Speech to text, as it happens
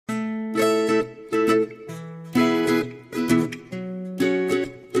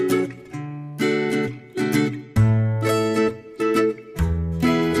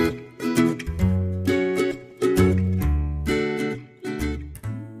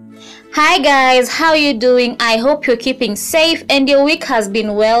Hi guys, how you doing? I hope you're keeping safe and your week has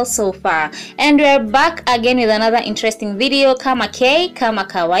been well so far. And we're back again with another interesting video. Kama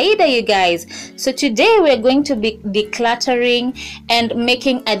kawaida, you guys. So today we're going to be decluttering and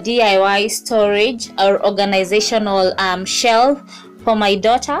making a DIY storage or organizational shelf for my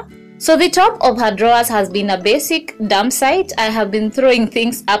daughter. So the top of her drawers has been a basic dump site. I have been throwing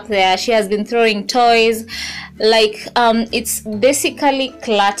things up there. She has been throwing toys. Like it's basically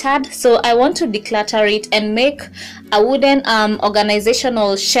cluttered. So I want to declutter it and make a wooden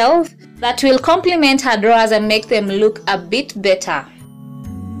organizational shelf that will complement her drawers and make them look a bit better.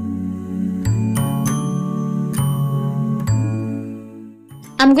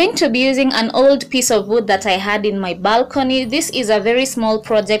 I'm going to be using an old piece of wood that I had in my balcony. This is a very small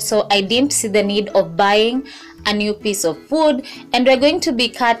project, so I didn't see the need of buying a new piece of wood, and we're going to be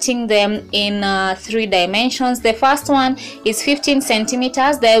cutting them in 3 dimensions. The first one is 15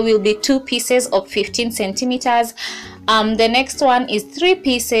 centimeters. There will be 2 pieces of 15 centimeters. The next one is 3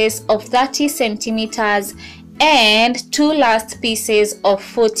 pieces of 30 centimeters and 2 last pieces of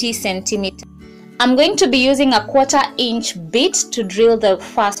 40 centimeters. I'm going to be using a 1/4 inch bit to drill the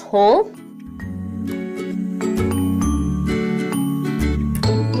first hole.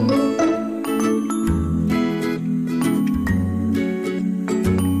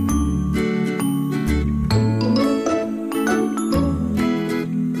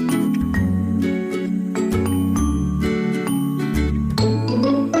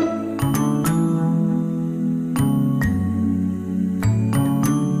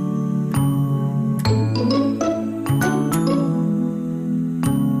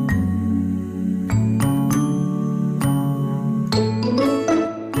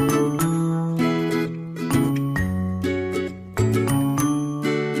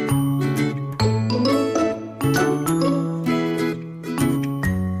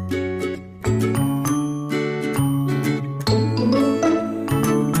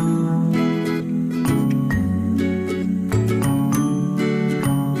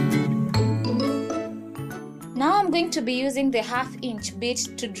 To be using the 1/2 inch bit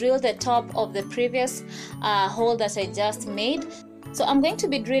to drill the top of the previous hole that I just made. So I'm going to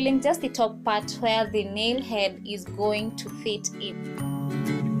be drilling just the top part where the nail head is going to fit in.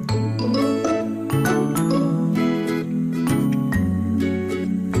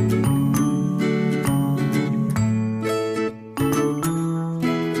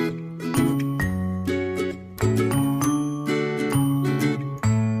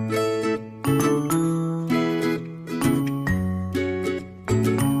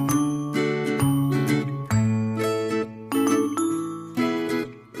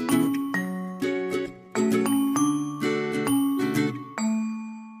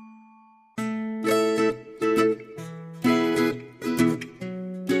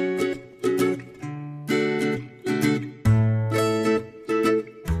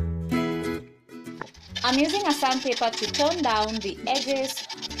 I'm using a sandpaper to tone down the edges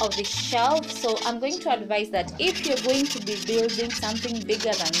of the shelf. So I'm going to advise that if you're going to be building something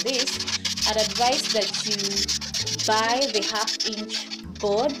bigger than this, I'd advise that you buy the 1/2 inch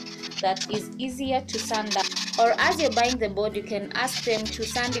board that is easier to sand down. Or as you're buying the board, you can ask them to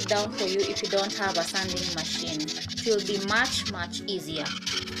sand it down for you if you don't have a sanding machine. It will be much easier.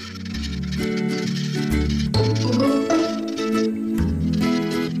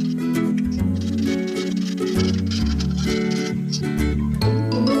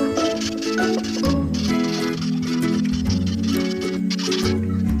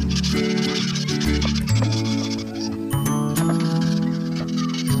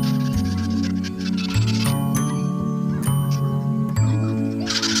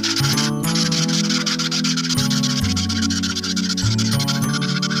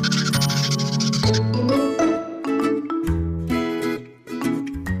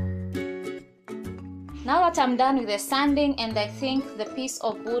 Now that I'm done with the sanding and I think the piece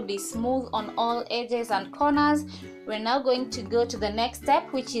of wood is smooth on all edges and corners, we're now going to go to the next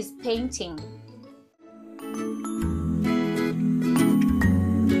step, which is painting.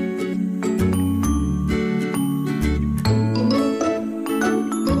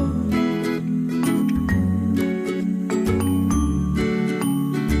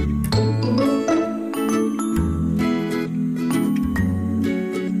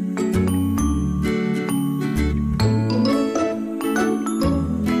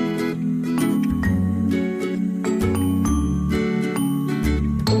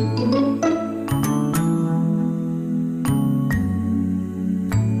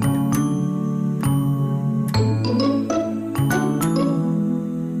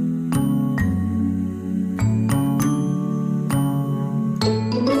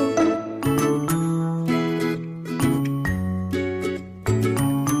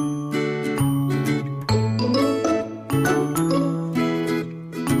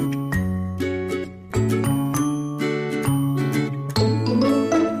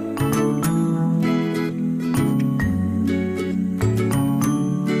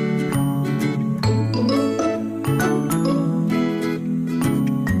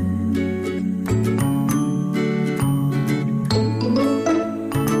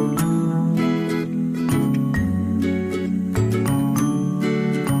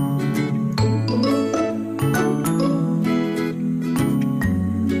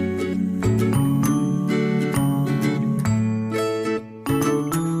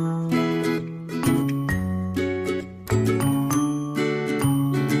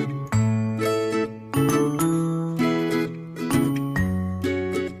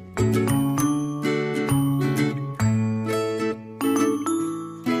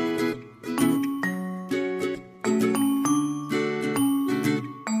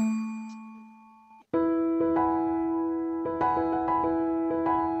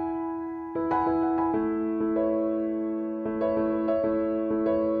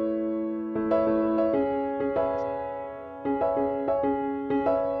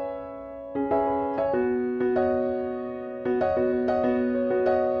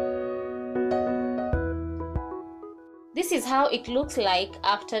 how it looks like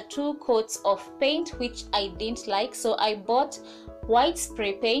after 2 coats of paint, which I didn't like, so I bought white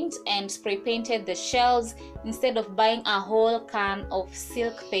spray paint and spray painted the shelves instead of buying a whole can of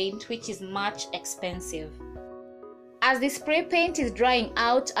silk paint, which is much expensive. As the spray paint is drying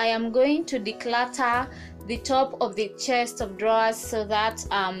out, I am going to declutter the top of the chest of drawers so that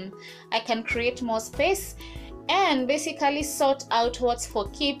I can create more space and basically sort out what's for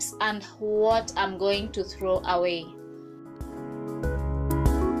keeps and what I'm going to throw away.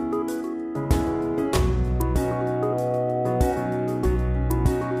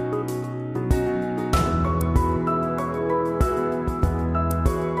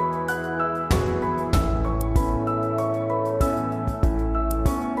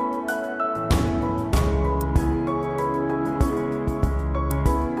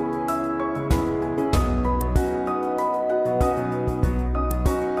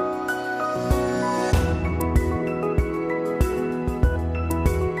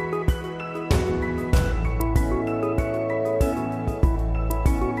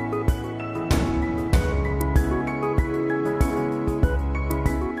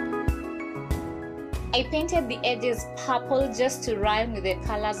 I painted the edges purple just to rhyme with the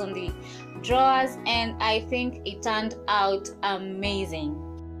colors on the drawers, and I think it turned out amazing.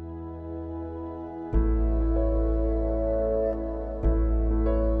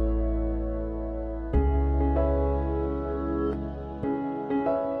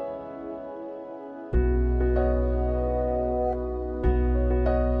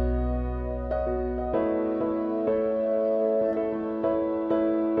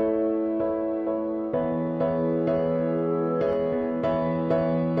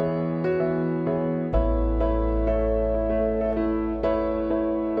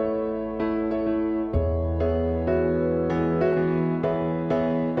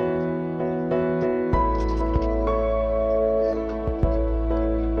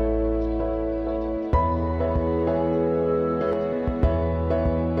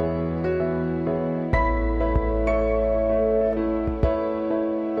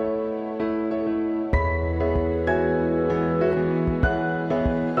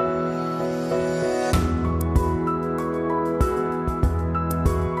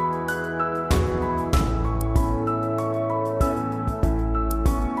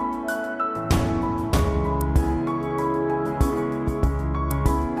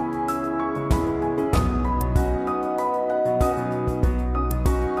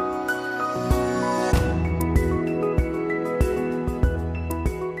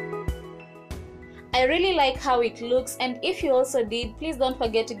 I really like how it looks, and if you also did, please don't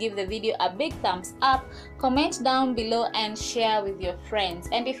forget to give the video a big thumbs up, comment down below and share with your friends.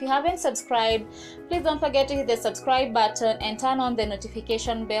 And if you haven't subscribed, please don't forget to hit the subscribe button and turn on the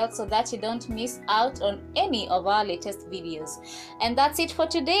notification bell so that you don't miss out on any of our latest videos. And that's it for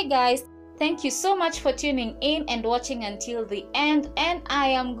today, guys. Thank you so much for tuning in and watching until the end, and I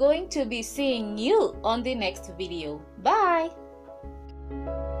am going to be seeing you on the next video. Bye.